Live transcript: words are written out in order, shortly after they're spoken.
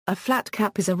A flat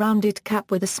cap is a rounded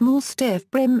cap with a small stiff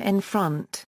brim in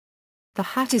front. The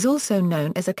hat is also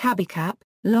known as a cabbie cap,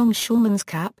 longshoreman's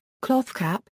cap, cloth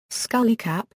cap, scully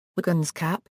cap, Wigens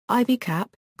cap, ivy cap,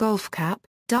 golf cap,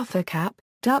 duffer cap,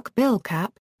 duckbill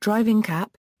cap, driving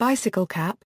cap, bicycle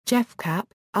cap, jeff cap,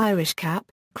 Irish cap,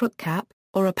 crook cap,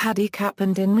 or a paddy cap,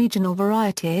 and in regional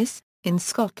varieties, in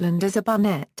Scotland as a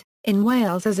bunnet, in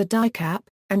Wales as a dye cap,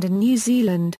 and in New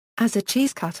Zealand, as a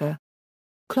cheese cutter.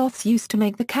 Cloths used to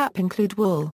make the cap include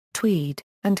wool, tweed,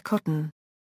 and cotton.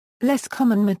 Less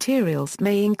common materials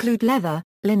may include leather,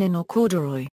 linen or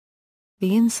corduroy.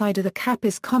 The inside of the cap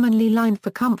is commonly lined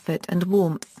for comfort and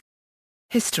warmth.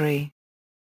 History.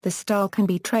 The style can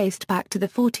be traced back to the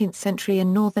 14th century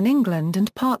in northern England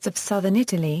and parts of southern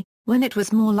Italy, when it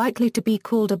was more likely to be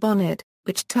called a bonnet,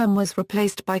 which term was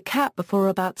replaced by cap before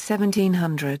about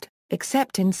 1700,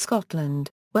 except in Scotland,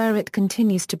 where it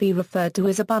continues to be referred to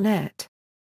as a bunnet.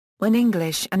 When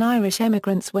English and Irish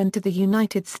emigrants went to the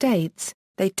United States,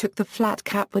 they took the flat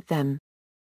cap with them.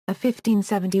 A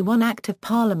 1571 Act of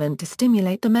Parliament to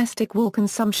stimulate domestic wool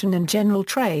consumption and general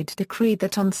trade decreed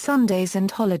that on Sundays and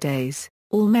holidays,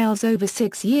 all males over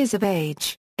 6 years of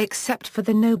age, except for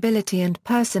the nobility and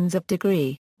persons of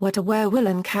degree, were to wear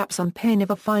woolen caps on pain of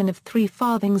a fine of 3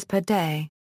 farthings per day.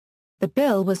 The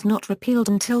bill was not repealed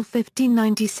until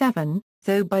 1597,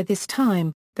 though by this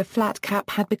time, the flat cap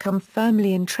had become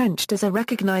firmly entrenched as a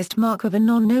recognized mark of a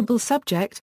non-noble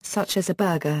subject, such as a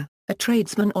burgher, a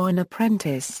tradesman or an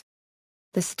apprentice.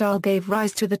 The style gave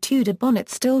rise to the Tudor bonnet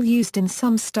still used in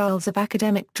some styles of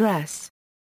academic dress.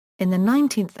 In the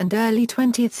 19th and early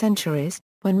 20th centuries,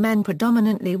 when men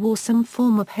predominantly wore some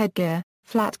form of headgear,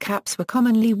 flat caps were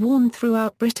commonly worn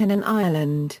throughout Britain and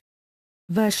Ireland.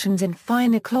 Versions in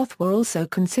finer cloth were also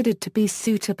considered to be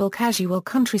suitable casual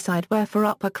countryside wear for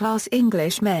upper-class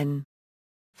English men.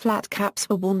 Flat caps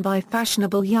were worn by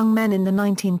fashionable young men in the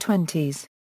 1920s.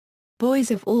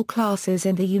 Boys of all classes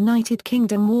in the United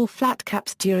Kingdom wore flat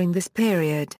caps during this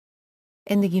period.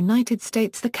 In the United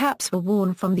States the caps were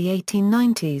worn from the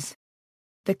 1890s.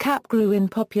 The cap grew in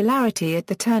popularity at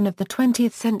the turn of the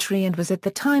 20th century and was at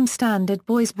the time standard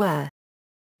boys' wear.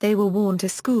 They were worn to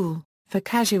school, for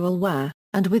casual wear,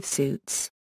 and with suits.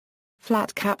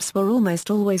 Flat caps were almost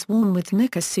always worn with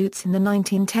knicker suits in the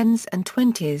 1910s and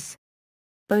 20s.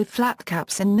 Both flat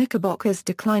caps and knickerbockers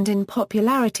declined in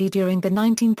popularity during the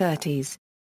 1930s.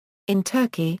 In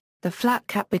Turkey, the flat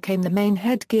cap became the main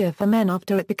headgear for men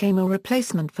after it became a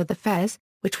replacement for the fez,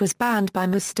 which was banned by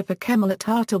Mustafa Kemal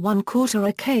Atatürk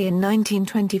in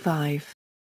 1925.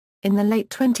 In the late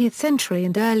 20th century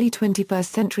and early 21st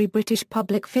century British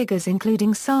public figures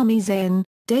including Sami Zayn,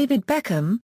 David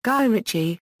Beckham, Guy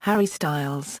Ritchie, Harry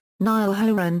Styles, Niall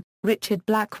Horan, Richard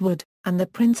Blackwood, and the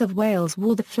Prince of Wales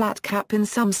wore the flat cap in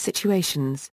some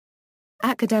situations.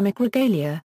 Academic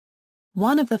regalia.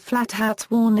 One of the flat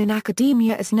hats worn in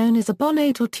academia is known as a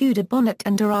bonnet or Tudor bonnet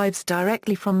and derives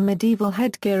directly from medieval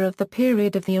headgear of the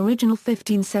period of the original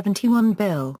 1571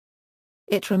 bill.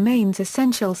 It remains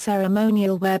essential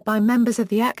ceremonial wear by members of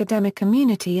the academic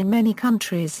community in many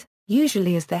countries,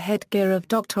 usually as the headgear of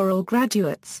doctoral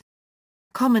graduates.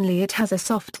 Commonly it has a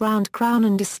soft round crown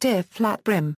and a stiff flat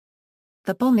brim.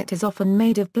 The bonnet is often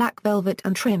made of black velvet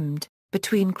and trimmed,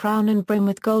 between crown and brim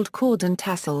with gold cord and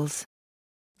tassels.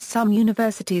 Some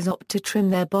universities opt to trim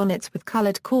their bonnets with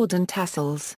colored cord and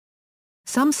tassels.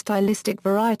 Some stylistic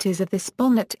varieties of this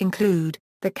bonnet include,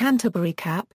 the Canterbury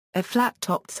cap, a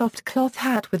flat-topped soft cloth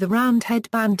hat with a round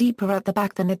headband deeper at the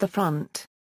back than at the front.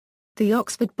 The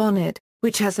Oxford bonnet,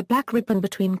 which has a black ribbon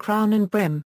between crown and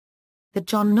brim. The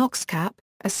John Knox cap,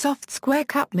 a soft square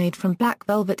cap made from black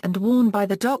velvet and worn by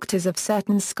the doctors of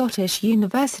certain Scottish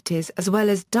universities as well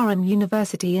as Durham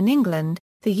University in England,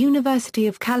 the University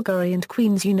of Calgary and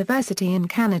Queen's University in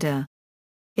Canada.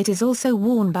 It is also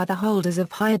worn by the holders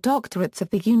of higher doctorates of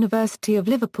the University of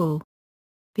Liverpool.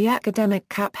 The academic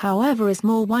cap however is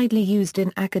more widely used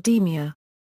in academia.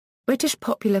 British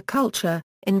popular culture.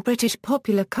 In British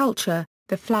popular culture,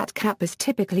 the flat cap is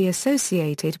typically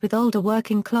associated with older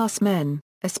working-class men,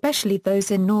 especially those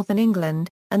in northern England,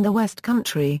 and the West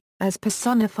Country, as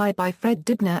personified by Fred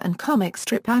Dibner and comic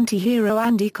strip anti-hero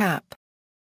Andy Capp.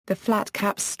 The flat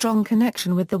cap's strong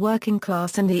connection with the working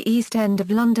class and the East End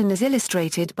of London is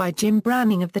illustrated by Jim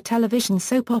Branning of the television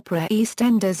soap opera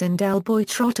EastEnders and Del Boy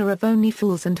Trotter of Only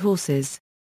Fools and Horses.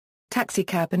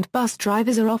 Taxicab and bus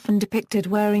drivers are often depicted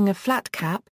wearing a flat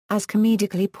cap, as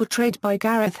comedically portrayed by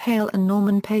Gareth Hale and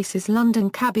Norman Pace's London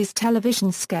Cabbies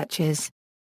television sketches.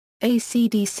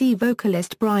 AC/DC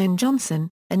vocalist Brian Johnson,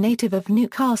 a native of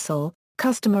Newcastle,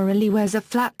 customarily wears a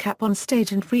flat cap on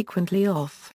stage and frequently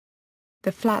off.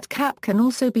 The flat cap can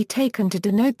also be taken to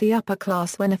denote the upper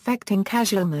class when affecting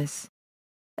casualness.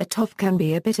 A toff can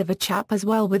be a bit of a chap as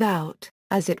well without,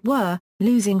 as it were,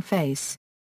 losing face.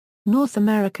 North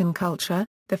American culture.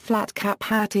 The flat cap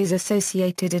hat is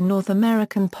associated in North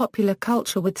American popular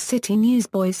culture with city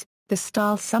newsboys, the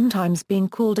style sometimes being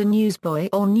called a newsboy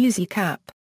or newsy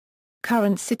cap.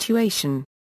 Current situation.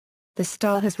 The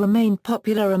style has remained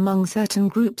popular among certain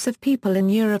groups of people in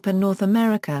Europe and North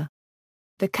America.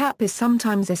 The cap is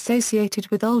sometimes associated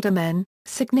with older men,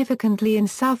 significantly in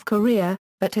South Korea,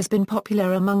 but has been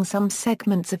popular among some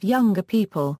segments of younger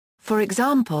people, for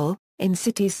example, in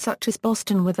cities such as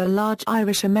Boston with a large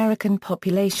Irish American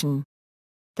population.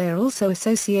 They are also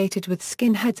associated with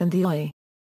skinheads and the oi!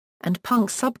 And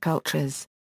punk subcultures.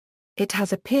 It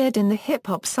has appeared in the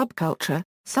hip-hop subculture,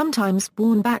 sometimes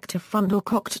worn back to front or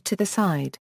cocked to the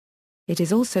side. It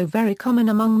is also very common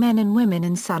among men and women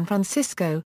in San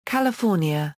Francisco,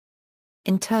 California.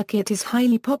 In Turkey it is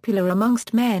highly popular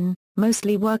amongst men,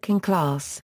 mostly working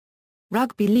class.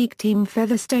 Rugby league team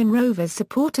Featherstone Rovers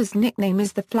supporters' nickname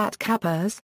is the Flat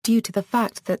Cappers, due to the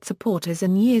fact that supporters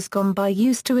in years gone by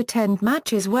used to attend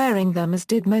matches wearing them as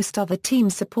did most other team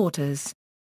supporters.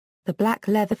 The black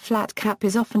leather flat cap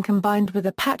is often combined with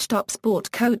a patched-up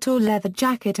sport coat or leather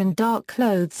jacket and dark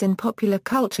clothes in popular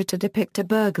culture to depict a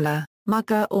burglar,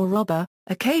 mugger or robber,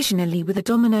 occasionally with a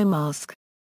domino mask.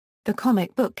 The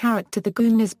comic book character the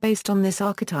Goon is based on this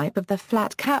archetype of the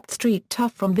flat-capped street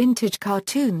tough from vintage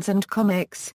cartoons and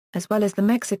comics, as well as the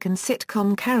Mexican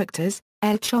sitcom characters,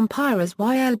 El Chompiras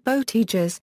y El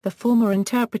Botillas, the former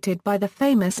interpreted by the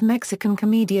famous Mexican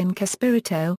comedian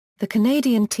Chespirito. The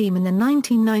Canadian team in the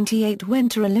 1998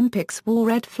 Winter Olympics wore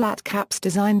red flat caps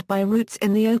designed by Roots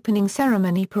in the opening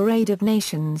ceremony Parade of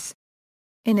Nations.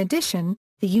 In addition,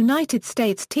 the United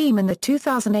States team in the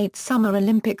 2008 Summer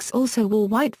Olympics also wore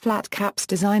white flat caps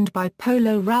designed by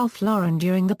Polo Ralph Lauren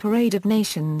during the Parade of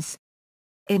Nations.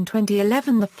 In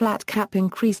 2011 the flat cap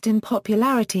increased in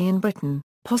popularity in Britain,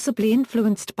 possibly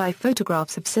influenced by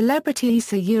photographs of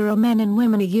celebrities men and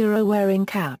women wearing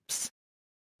caps.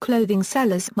 Clothing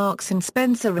sellers Marks &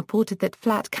 Spencer reported that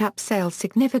flat cap sales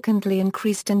significantly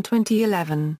increased in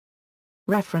 2011.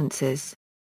 References.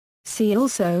 See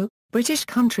also, British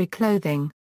country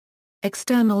clothing.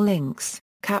 External links,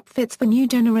 Cap fits for new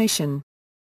generation.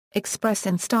 Express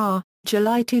and Star,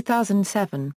 July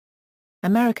 2007.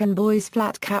 American Boys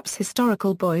Flat Caps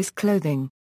Historical Boys Clothing.